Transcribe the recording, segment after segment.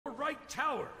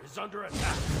tower is under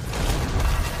attack.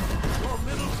 Your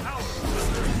middle tower is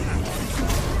under attack.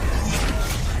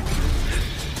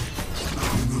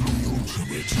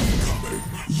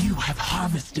 You have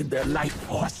harvested their life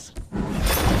force.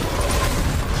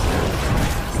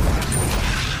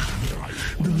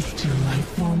 Those two life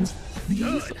forms,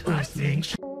 these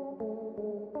earthlings.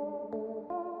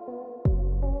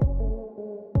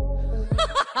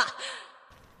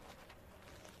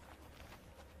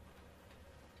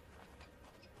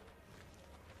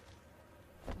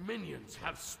 Minions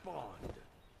have spawned.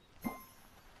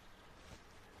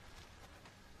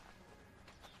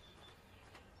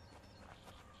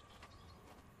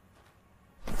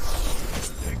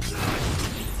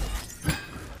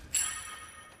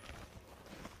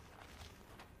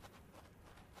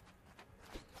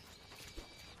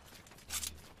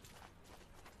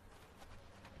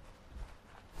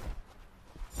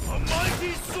 A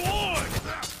mighty sword!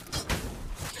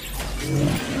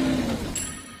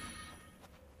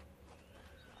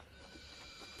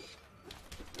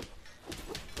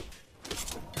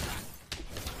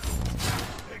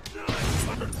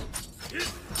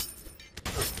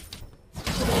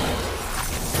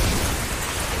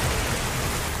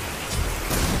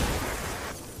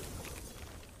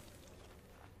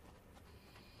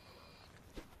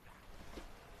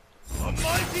 A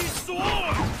mighty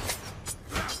sword!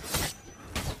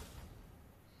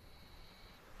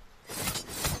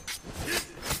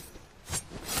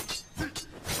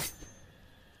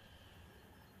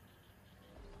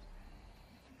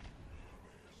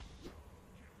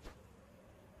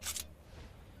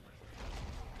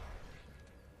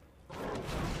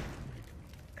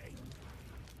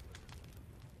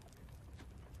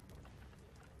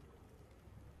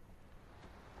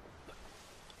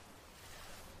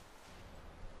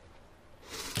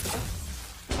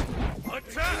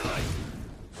 Attack!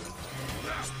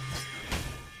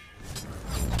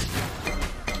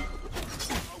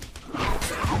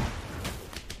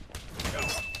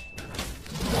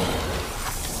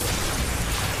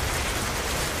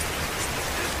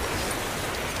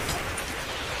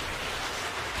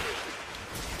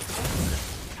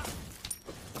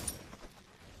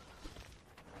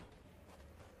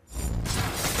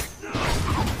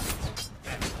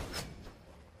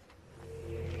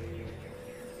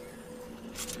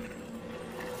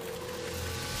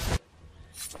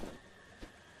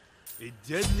 A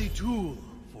deadly tool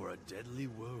for a deadly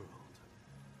world.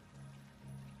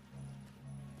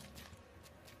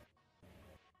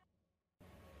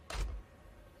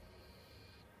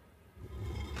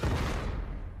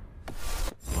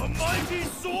 A mighty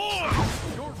sword!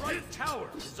 Your right tower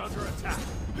is under attack.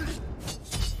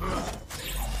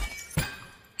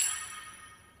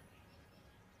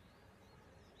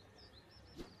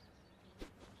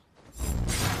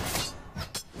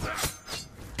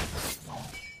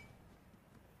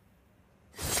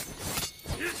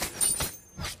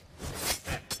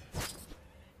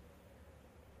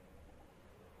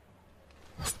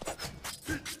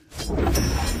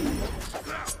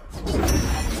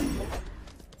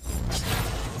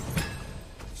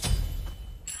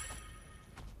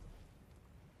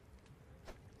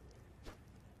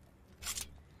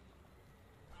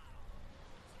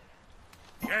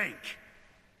 Yank!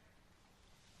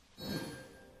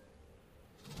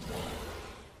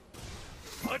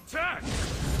 Attack!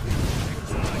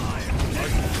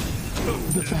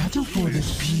 The battle for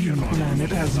this puny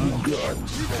planet has begun.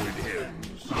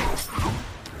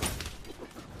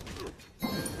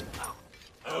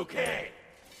 Okay.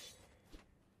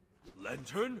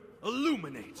 Lantern,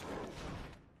 illuminate.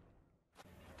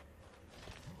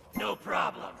 No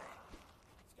problem.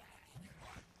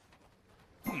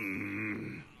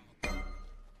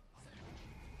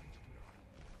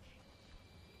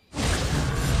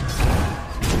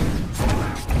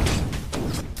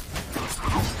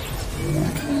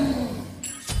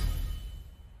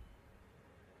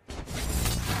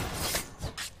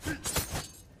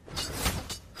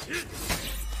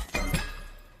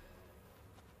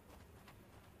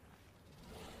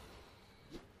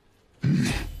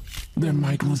 Their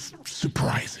might was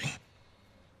surprising.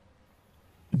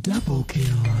 Double kill.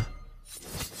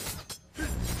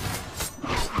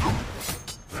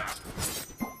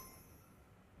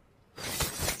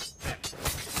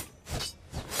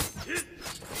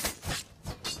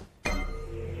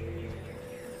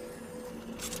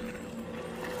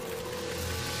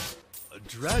 A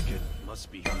dragon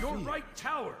must be. Your right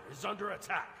tower is under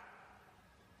attack.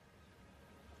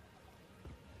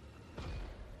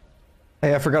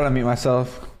 Hey, I forgot to mute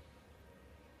myself.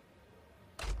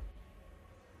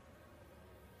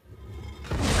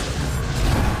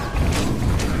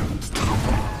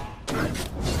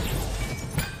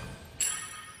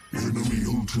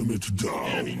 it down.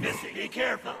 Enemy missing. Be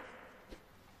careful.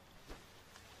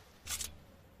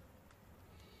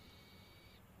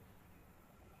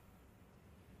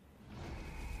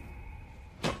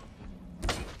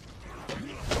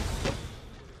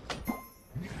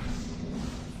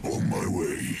 On my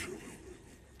way.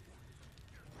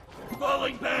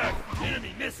 Falling back.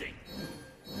 Enemy missing.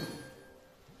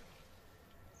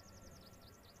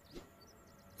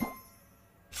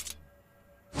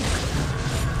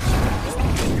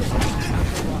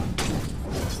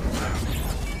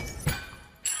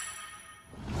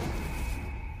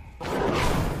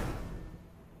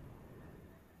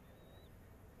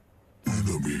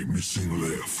 Enemy missing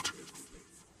left.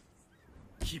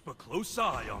 Keep a close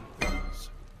eye on things.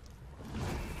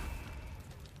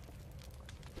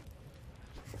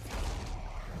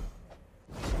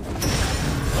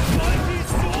 A mighty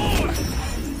sword!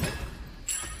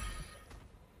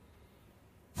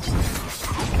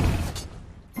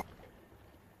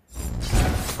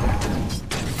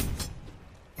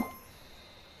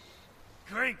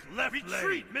 Crank left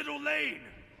Retreat, lane. Middle lane!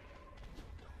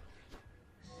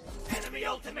 Enemy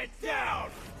ultimate down!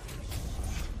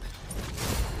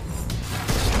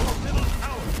 Your middle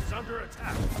tower is under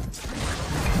attack.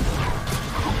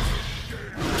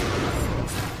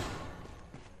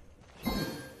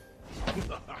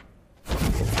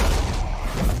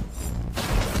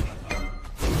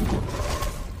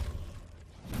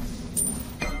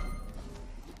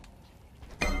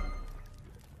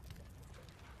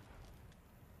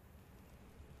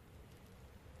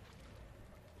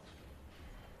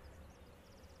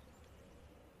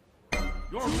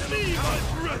 Your middle tower,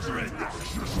 brethren!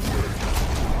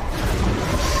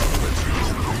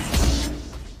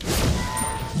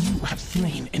 You have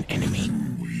slain an enemy.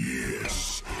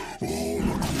 Yes. All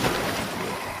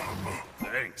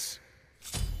Thanks.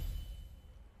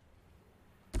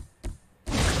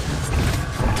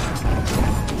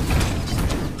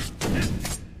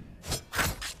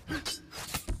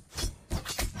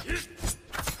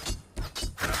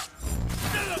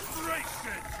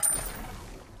 Celebration!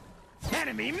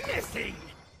 Enemy missing!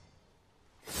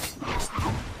 A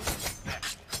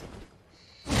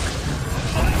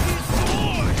mighty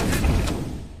sword!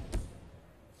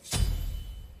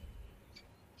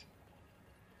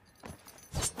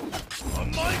 A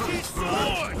mighty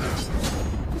sword!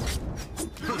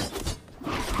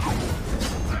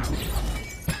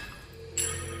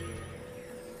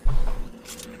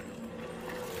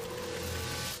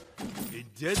 A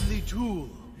deadly tool.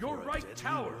 Your right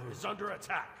tower is under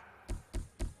attack.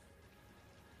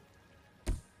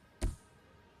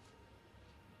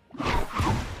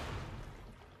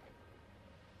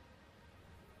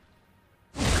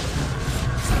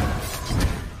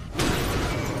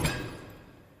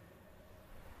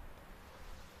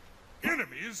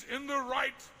 enemies in the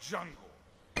right jungle.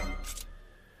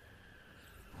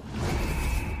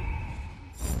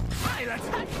 I'll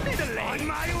attack middle lane. On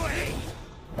my way.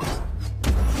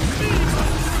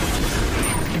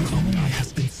 An enemy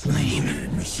has been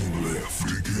slain. Missing left.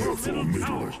 Be Your careful, middle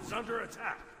tower middle. is under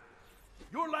attack.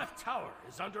 Your left tower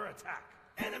is under attack.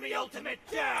 Enemy ultimate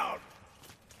down.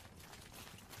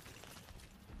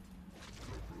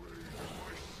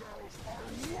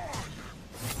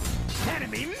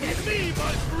 Enemy miss me,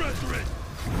 my brethren!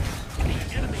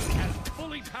 The enemy has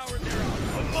fully powered their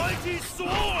armor. A mighty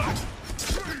sword!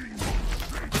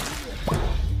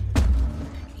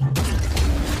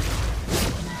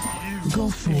 Go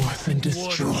forth and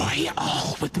destroy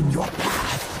all within your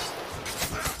path.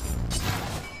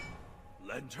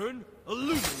 Lantern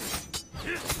illuminate.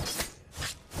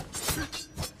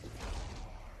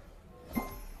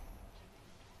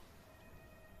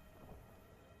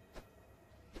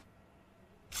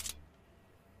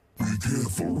 Be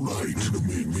careful, right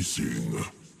enemy missing.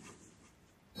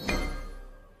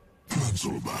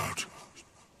 Cancel that.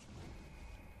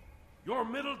 Your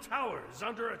middle tower is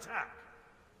under attack.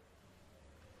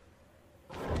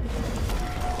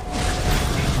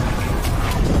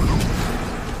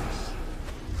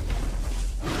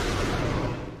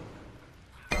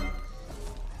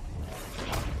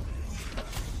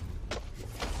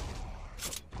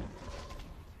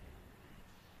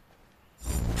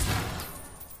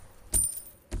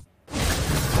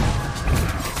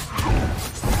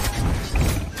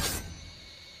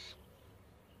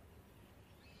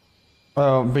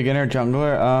 Oh, beginner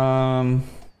jungler.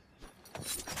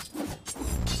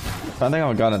 I think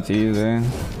I got it easy.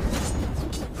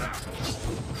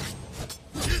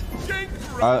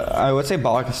 I would say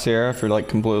Balakasira if you're like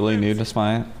completely new to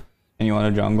Smite and you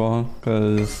want to jungle,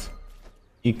 because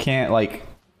you can't like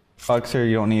Fuxer,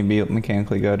 you don't need to be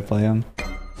mechanically good to play him.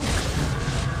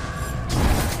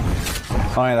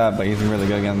 only that, but he's really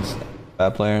good against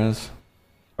bad players.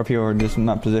 Or people who are just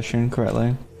not positioned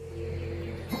correctly.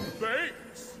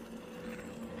 Thanks.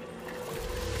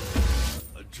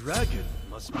 A dragon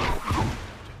must be.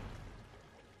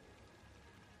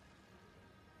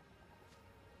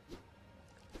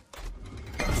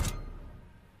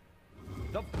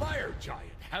 The fire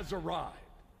giant has arrived.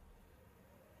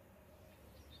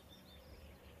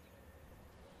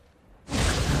 A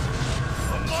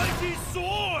mighty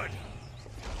sword!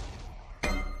 A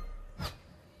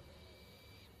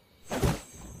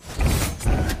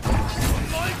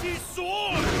mighty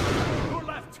sword! Your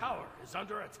left tower is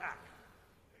under attack.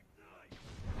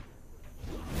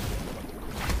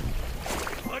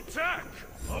 Attack!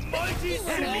 A mighty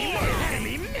sword!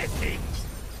 Enemy missing!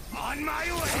 On my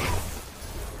way!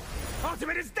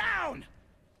 Ultimate is down!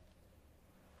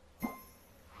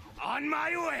 On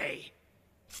my way!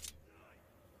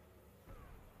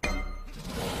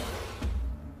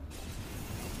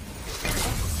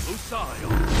 Lucio!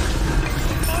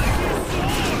 Mighty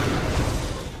sword!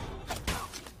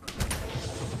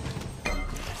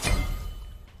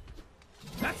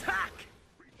 Attack!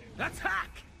 Attack!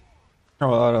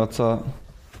 Oh, what's up?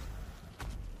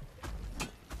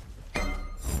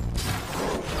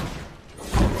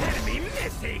 Enemy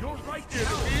missing! You're right there!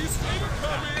 Enemies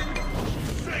incoming.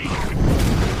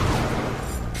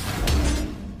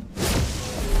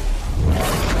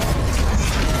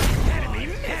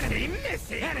 Enemy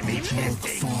missing! Enemy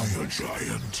missing! Fire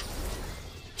giant.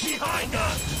 Behind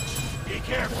us! Be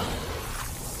careful!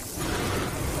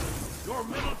 Your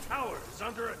middle tower is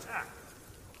under attack.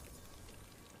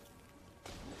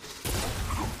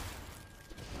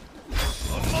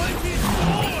 A mighty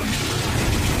sword!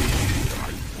 I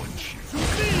want you. To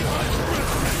me, my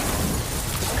brethren!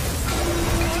 A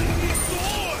mighty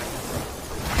sword!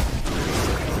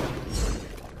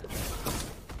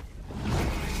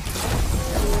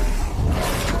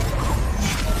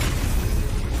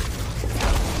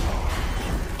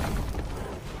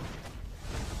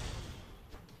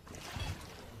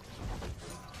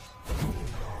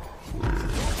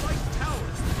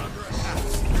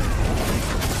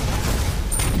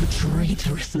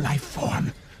 Traitorous life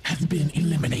form has been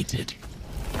eliminated.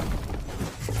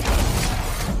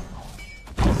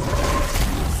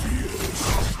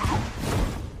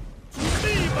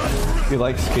 You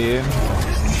like speed?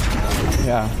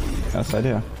 Yeah, yes I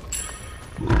do.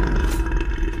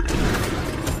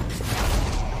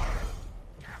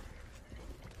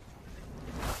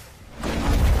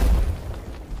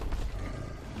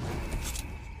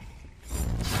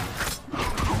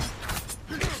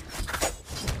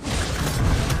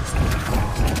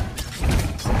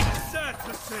 Sad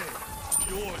to say,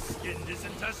 your skin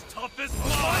isn't as tough as a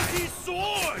mighty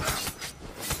sword!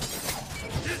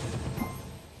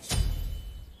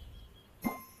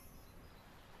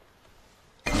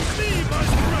 Me, my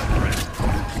brethren!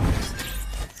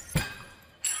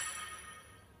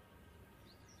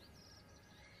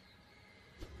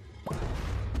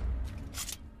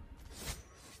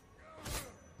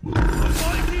 A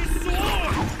mighty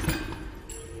sword!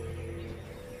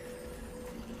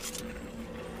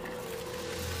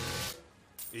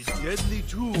 A deadly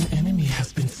tool. An enemy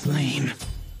has been slain.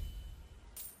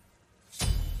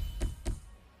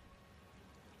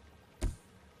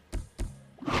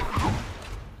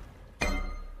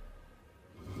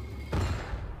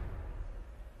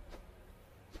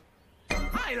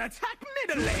 I'll attack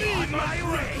middle lane! On my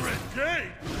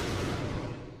way!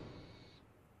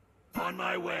 On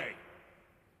my way!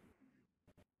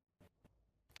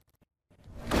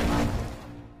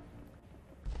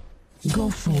 Go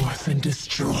forth and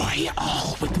destroy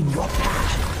all within your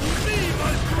path. Me,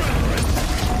 my brethren!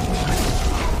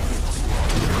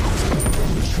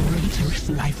 The traitorous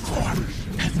life form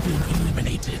has been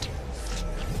eliminated.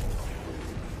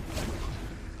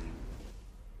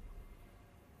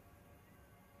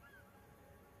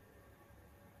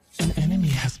 An enemy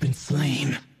has been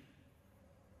slain.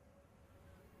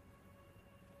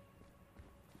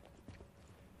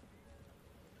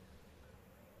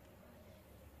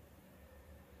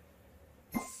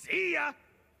 See ya!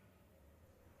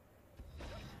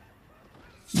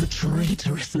 The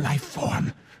traitorous life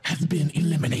form has been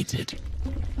eliminated.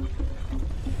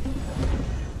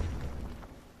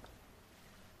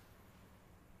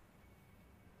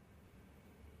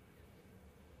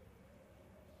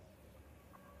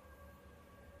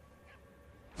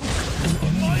 An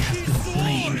enemy has been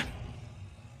slain.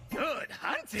 Good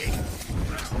hunting!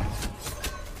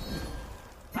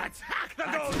 Attack the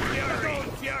Gold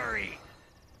Fury!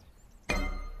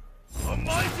 A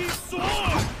mighty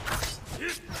sword!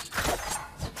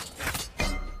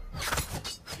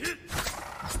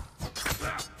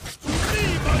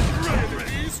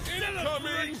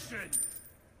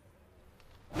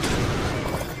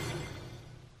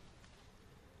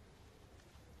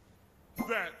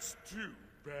 That's too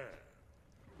bad.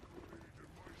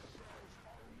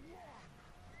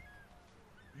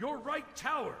 Your right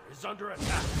tower is under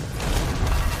attack.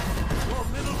 Your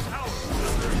middle tower is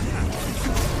under attack.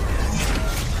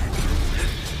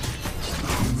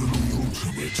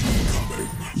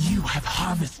 You have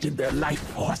harvested their life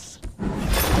force.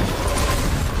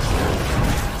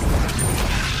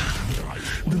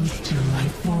 Those two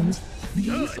life forms,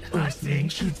 these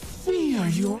Earthlings should fear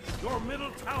your... Your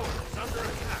middle tower is under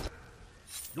attack.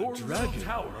 Your middle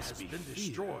tower has been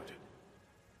destroyed.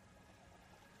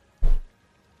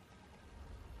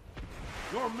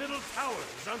 Your middle tower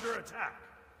is under attack.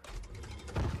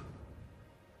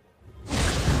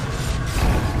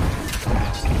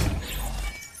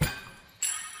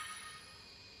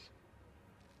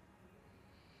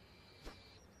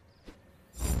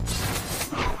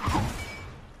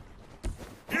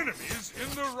 Enemies in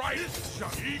the right.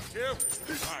 Be careful.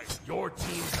 Your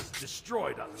team has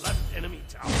destroyed a left enemy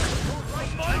tower. Your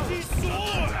right mighty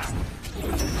sword!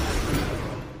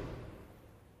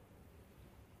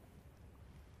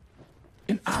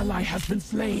 An ally has been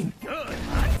slain. Good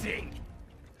hunting!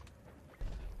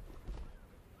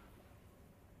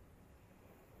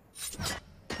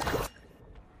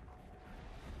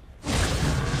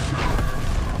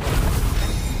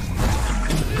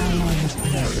 Ally has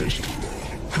perished.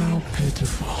 How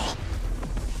pitiful.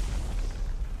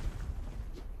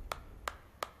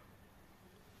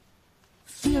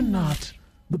 Fear not.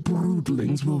 The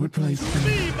broodlings will replace them.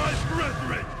 Be my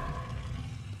brethren!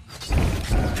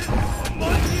 A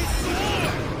mighty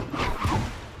sword!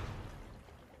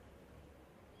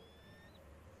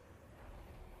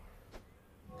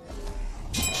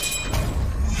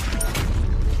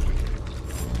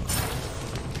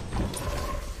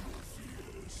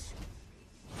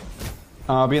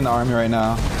 I'll be in the army right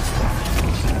now.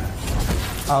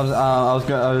 I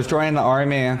was joining the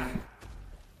army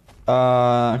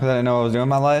because I didn't know what I was doing in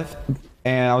my life,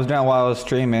 and I was doing it while I was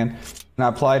streaming, and I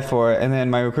applied for it, and then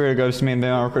my recruiter goes to me, and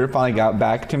then my recruiter finally got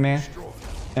back to me,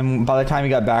 and by the time he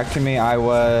got back to me, I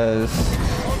was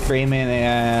streaming,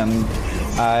 and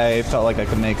I felt like I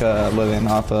could make a living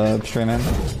off of streaming.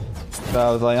 So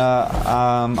I was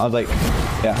like,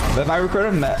 yeah. But my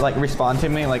recruiter responded to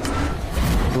me like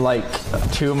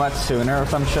 2 months sooner or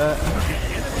some shit.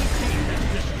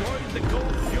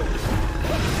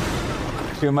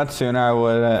 2 months sooner, I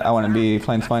wouldn't be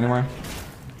playing Smite anymore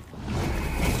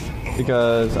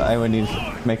because I would need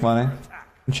to make money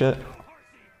and shit.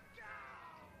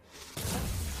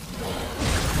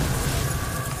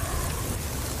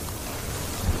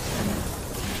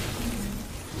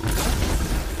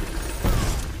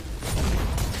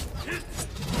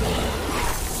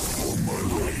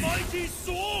 Mighty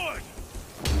sword!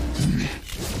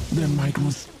 Their might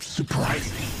was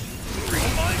surprising.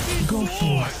 Go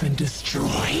forth and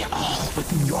destroy all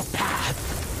within your path.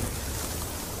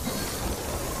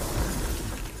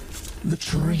 The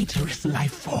traitorous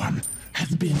life form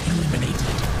has been eliminated.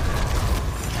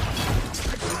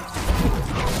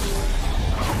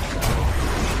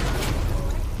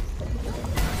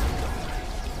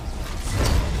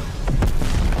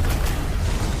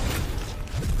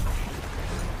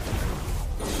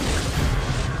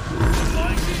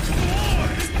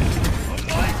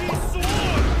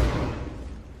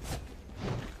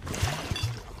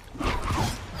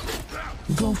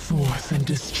 Go forth and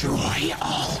destroy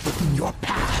all within your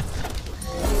path.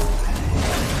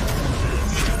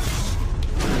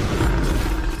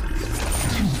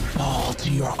 To fall to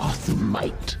your awesome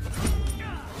might.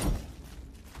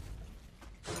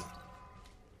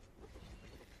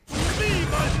 Be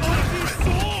my mighty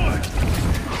sword!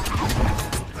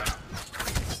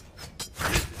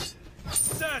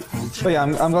 But yeah,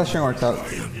 I'm glad stream worked out.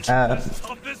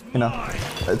 You know,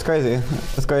 it's crazy.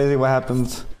 It's crazy what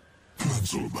happens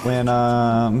when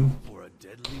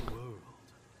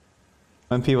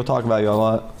people talk about you a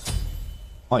lot.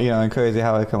 Well, you know, and crazy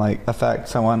how it can like affect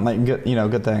someone, like good, you know,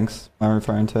 good things I'm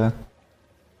referring to.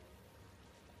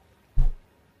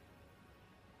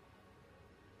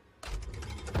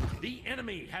 The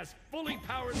enemy has fully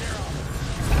powered their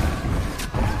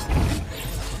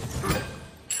armor.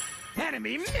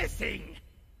 Enemy missing!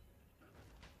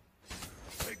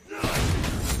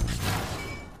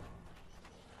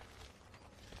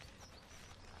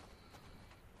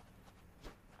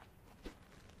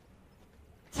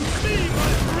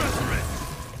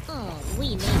 Oh,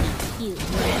 we may be cute.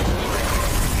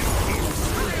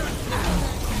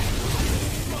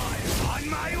 On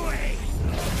my way!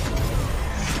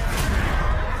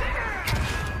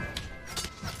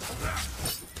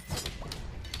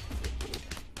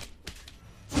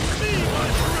 Be my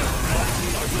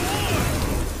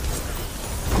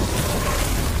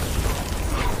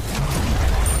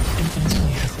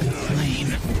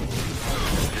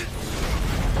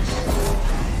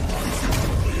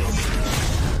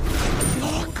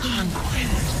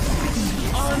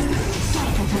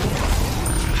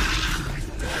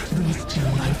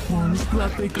forms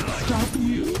thought they could stop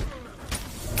you.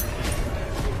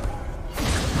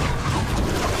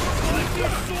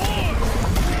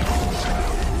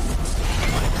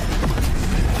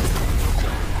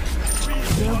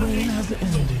 Their reign has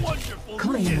ended.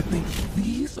 Claim that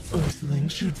these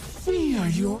earthlings should fear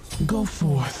your... Go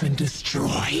forth and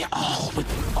destroy all, but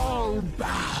all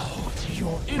bow to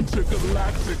your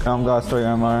intergalactic... I'm glad I stole your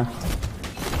MR.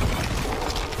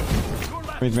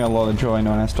 Brings me a lot of joy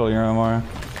knowing I stole your MR.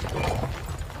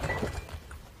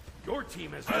 Your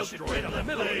team has destroyed a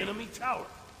middle enemy tower.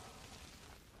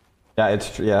 Yeah, it's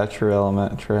true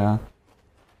element, true.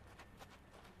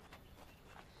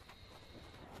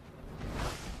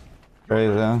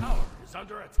 Crazy. Tower is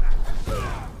under attack.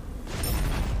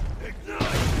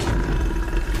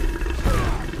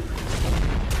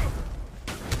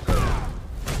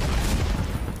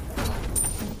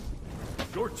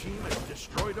 Your team has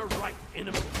destroyed a right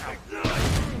enemy tower.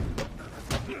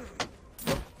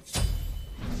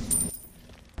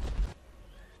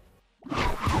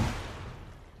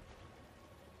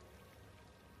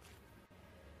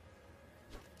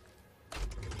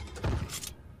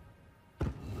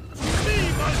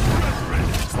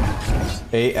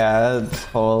 Eight ads,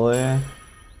 holy.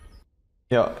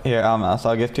 Yo, here, Almas,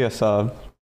 I'll gift you a sub.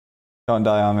 Don't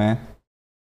die on me.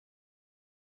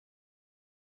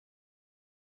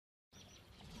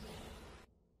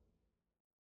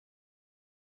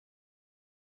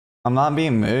 I'm not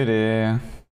being moody.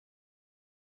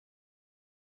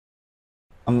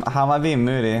 How am I being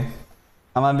moody?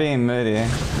 How am I being moody?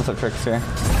 What's up, Trickster?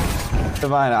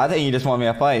 Divine, I think you just want me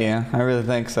to fight you. I really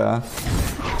think so.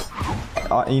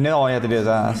 You know all you have to do is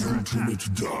ask. On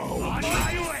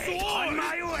my way! On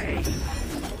my way!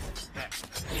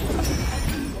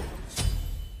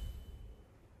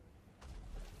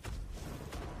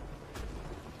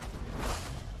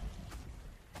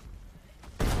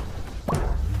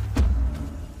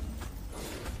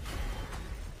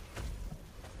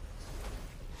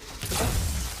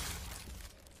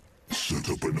 Set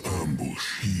up an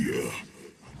ambush here.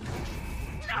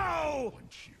 No!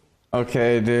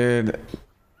 Okay, dude.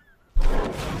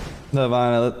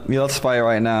 Divine, let's fight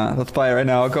right now. Let's fight right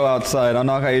now. I'll go outside. I'll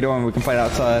knock out your door and we can fight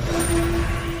outside.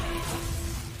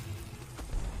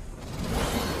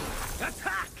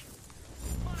 Attack!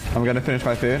 I'm gonna finish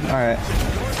my food. Alright.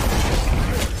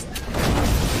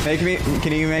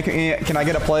 Can I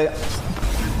get a plate?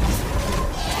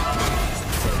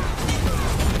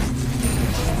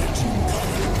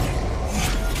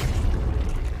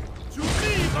 To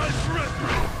me, my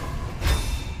brethren!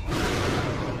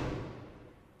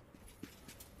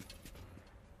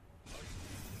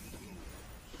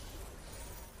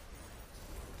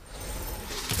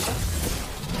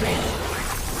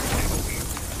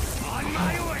 On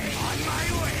my way! On my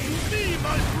way! To me,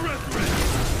 my brethren!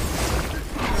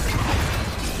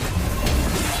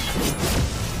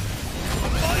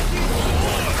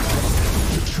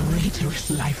 The traitorous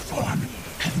life form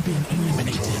has been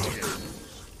eliminated.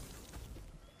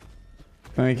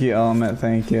 Thank you, Element.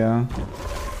 Thank you.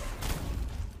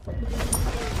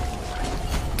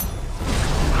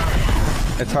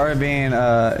 It's hard being,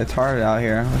 it's hard out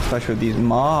here, especially with these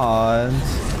mods.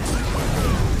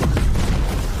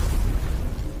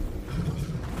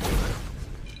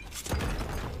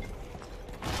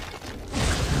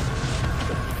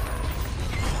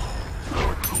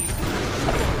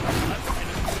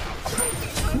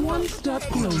 One step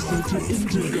closer to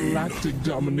intergalactic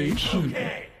domination.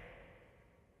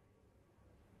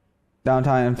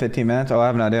 Downtime in 15 minutes. Oh, I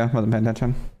have no idea. Wasn't paying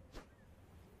attention.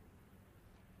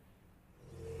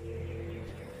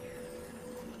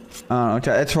 I don't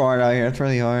know. It's hard out here. It's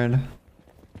really hard.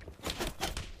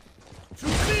 To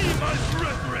me, my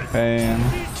brethren! Pain.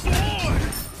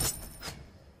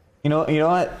 You know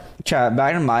what? Chat.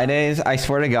 Back in my days, I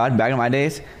swear to God, back in my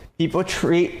days, people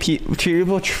treat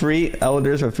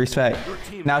elders with respect.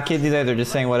 Now kids these days are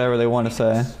just saying whatever they want to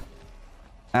say.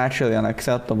 Actually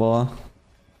unacceptable.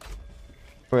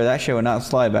 Where that shit would not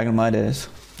slide back in my days.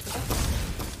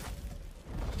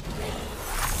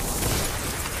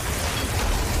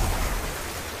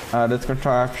 This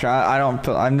guitar shot.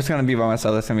 I'm just gonna be by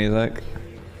myself listening to music.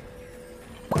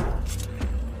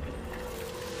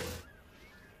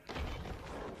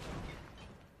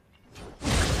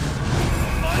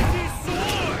 Mighty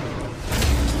sword!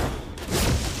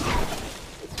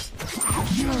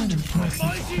 You're an impressive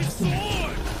Mighty person.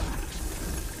 sword!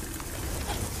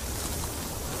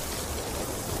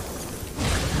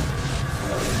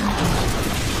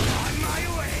 On my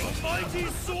way! A mighty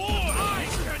sword! I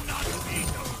cannot be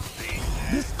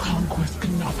defeated! This conquest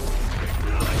cannot...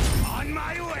 On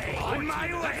my way! On my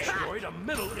my way! Destroyed a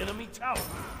middle enemy tower.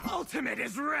 Ultimate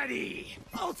is ready!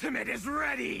 Ultimate is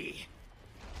ready!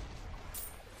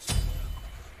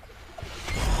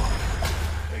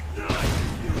 Ignite!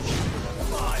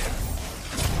 Fire!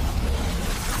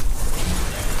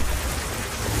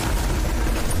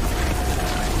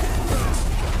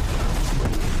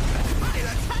 I'll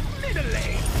attack middle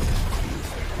lane!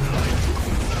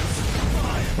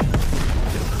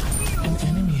 An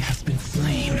enemy has been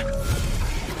slain.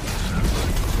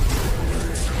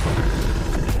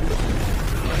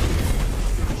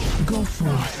 Go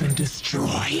forth and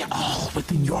destroy all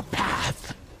within your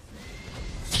path.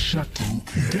 Shut down.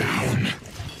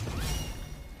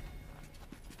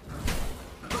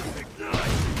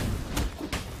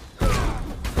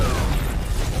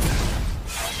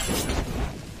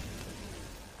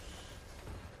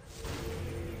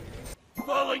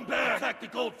 Falling back!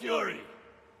 Tactical fury!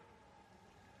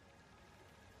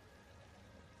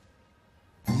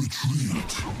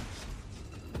 Retreat.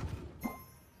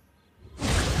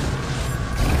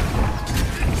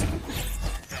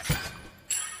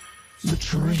 The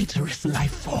traitorous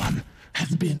life form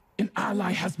has been... An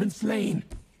ally has been slain.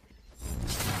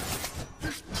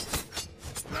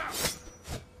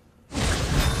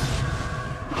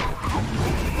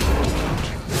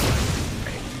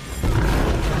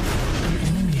 An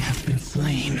enemy has been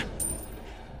slain.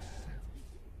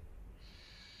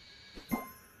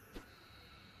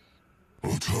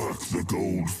 Attack the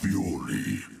Gold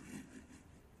Fury.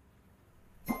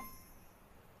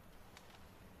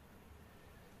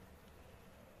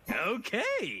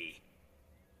 Okay!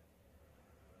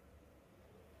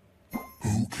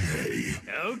 Okay.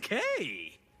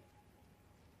 Okay!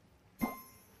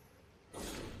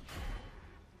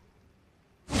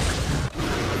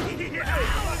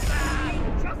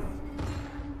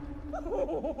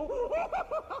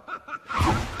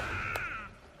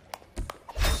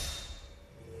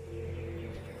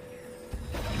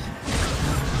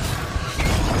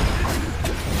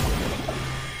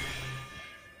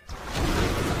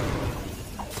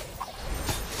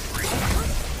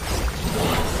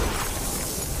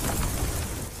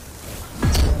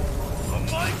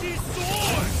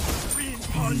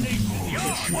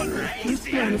 This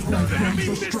plan of life forms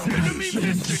was stronger than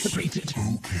anticipated.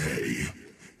 Okay.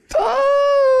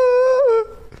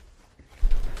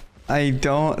 I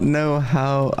don't know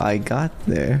how I got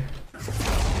there.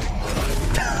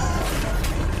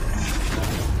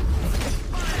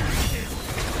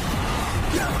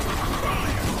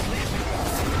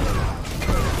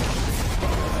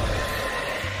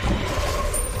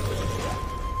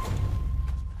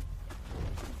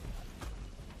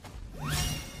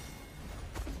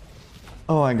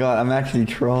 Oh my god, I'm actually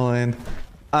trolling.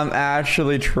 I'm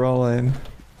actually trolling.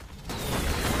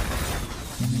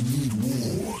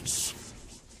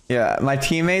 Yeah, my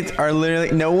teammates are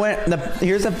literally no one.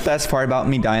 Here's the best part about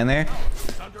me dying there.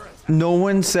 No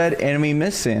one said enemy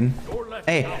missing.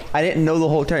 Hey, I didn't know the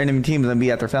whole entire enemy team was gonna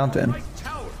be at their fountain.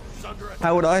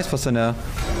 How would I supposed to know?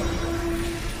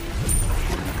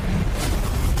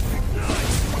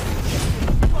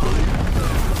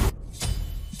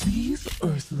 These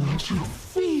Earthlings should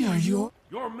fear your...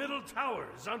 Your middle tower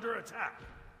is under attack.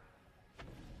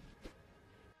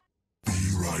 Be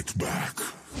right back.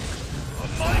 A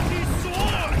mighty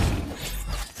sword!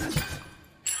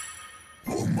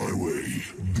 On my way,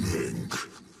 Gank.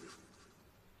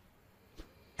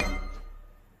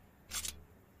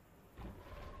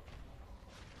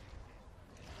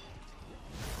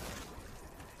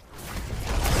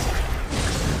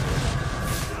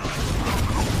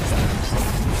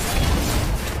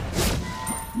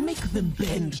 Make them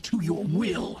bend to your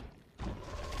will.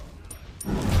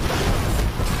 The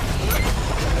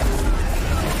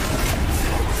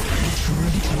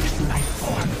traitorous life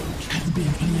form has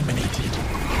been eliminated.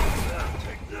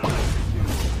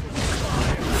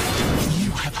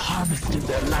 You have harvested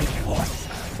their life force.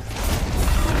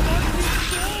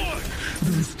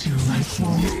 Those two life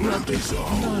forms left,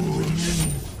 none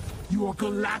remain. Your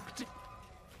galactic...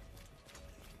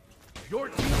 Your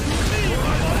team is me,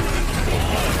 my mighty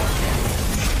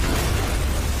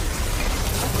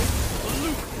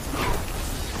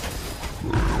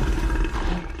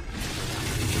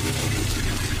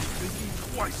Thinking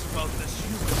twice about this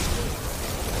human sword.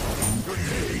 Your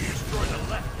team destroyed the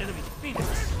left enemy Phoenix.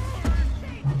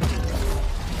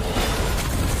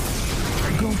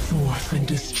 Go forth and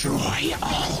destroy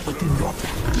all within your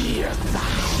path. Dear thou.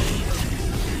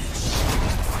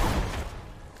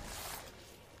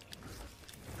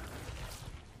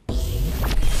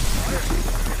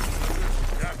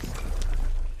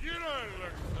 You don't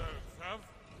look so tough,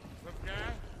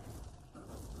 guy.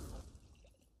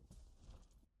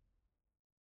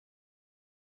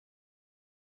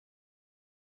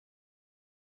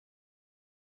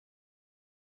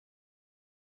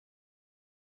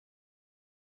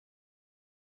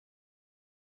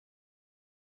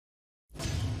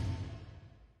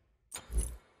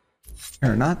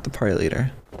 You're not the party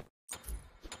leader.